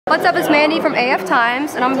What's up, it's Mandy from AF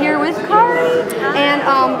Times, and I'm here with Kari,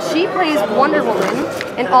 and she plays Wonder Woman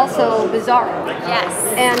and also Bizarro. Yes.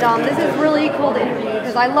 And this is really cool to interview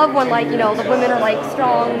because I love when, like, you know, the women are like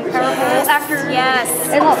strong, powerful actors. Yes.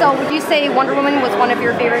 And so, would you say Wonder Woman was one of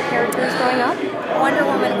your favorite characters growing up? Wonder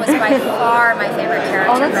Woman was by far my favorite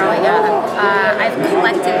character growing up. I've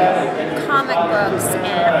collected comic books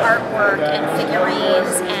and artwork and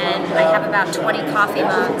figurines, and I have about 20 coffee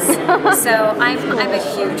mugs. So I'm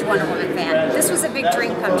a huge Wonder Woman fan. This was a big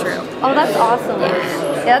dream come true. Oh, that's awesome.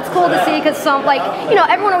 Yeah, that's cool to see because some, like, you know,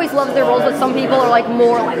 everyone always loves their roles, but some people are like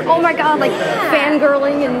more like, oh my god, like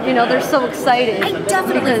fangirling, and you know, they're so excited. I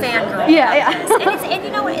definitely fangirl. Yeah. And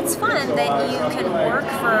you know what? It's fun that you can work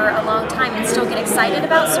for a long time and still get excited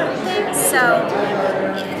about certain things. So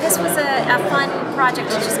this was a fun project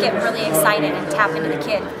to just get really excited and tap into the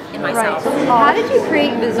kid in myself. Right. How did you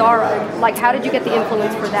create Bizarro? Like, how did you get the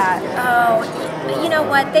influence for that? Oh, you know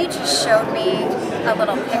what? They just showed me a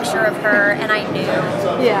little picture of her, and I knew.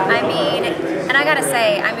 Yeah. I mean, and I gotta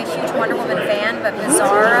say, I'm a huge Wonder Woman fan, but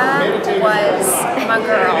Bizarro was my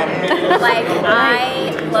girl. Like,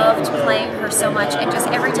 I loved playing her so much, and just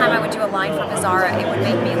every time I would do a line for Bizarro, it would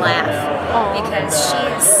make me laugh. Because she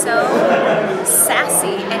is so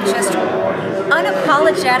sassy and just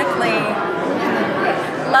unapologetically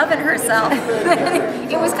loving herself.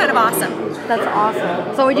 It was kind of awesome. That's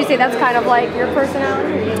awesome. So would you say that's kind of like your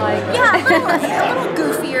personality? Like yeah, a little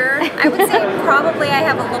goofier. I would say probably I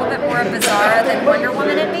have a little bit more of Bizarro than Wonder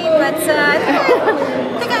Woman in me, but I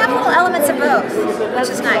think I have little elements of both, which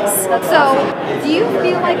is nice. So, do you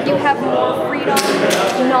feel like you have more freedom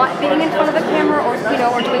not being in front of a camera, or you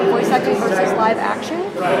know, or doing voice acting versus live action?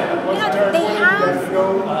 You know, they have.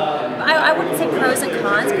 I wouldn't say pros and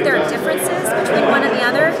cons, but there are differences between one and the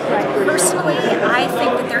other. Personally, I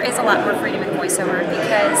think that there is a lot more freedom in voiceover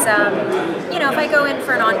because, you know, if I go in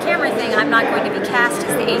for an on-camera thing, I'm not going to be cast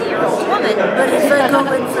as the 80-year-old woman. But if I go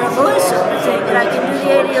in for a voiceover thing, then I can do the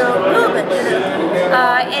 80-year-old woman.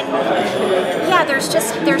 And yeah,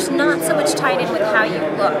 there's not so much tied in with how you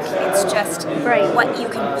look. It's just what you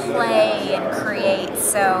can play and create.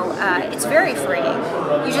 So it's very freeing.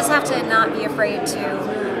 You just have to not be afraid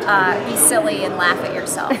to be silly and laugh at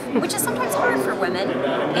yourself, which is sometimes hard for women.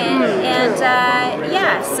 And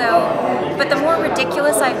yeah, so, but the more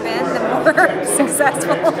ridiculous I've been, the more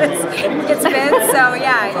successful it's been. So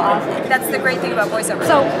yeah, that's the great thing about voiceover.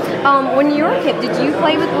 So when you were a kid, did you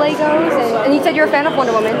play with Legos? And you said you're a fan of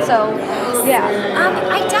Wonder Woman, so yeah.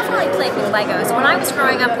 I definitely played with Legos. When I was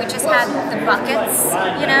growing up, we just had the buckets,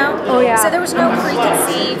 you know? Oh yeah. So there was no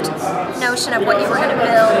preconceived notion of what you were going to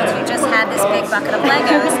build. You just had this big bucket of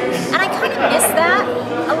Legos. And I kind of miss that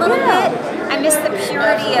a little bit. I miss the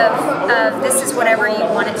purity of this is whatever you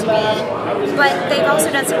want it to be. But they've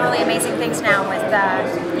also done some really amazing things now with,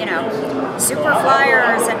 you know, super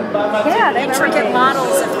flyers and intricate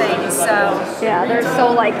models of things. So yeah, they're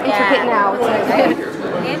so like intricate now. It's like,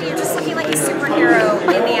 Andy, you're just looking like a superhero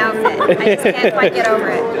in the outfit. I just can't quite get over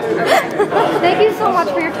it. Okay. Thank you so much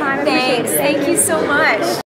for your time. Thanks. Thank you so much.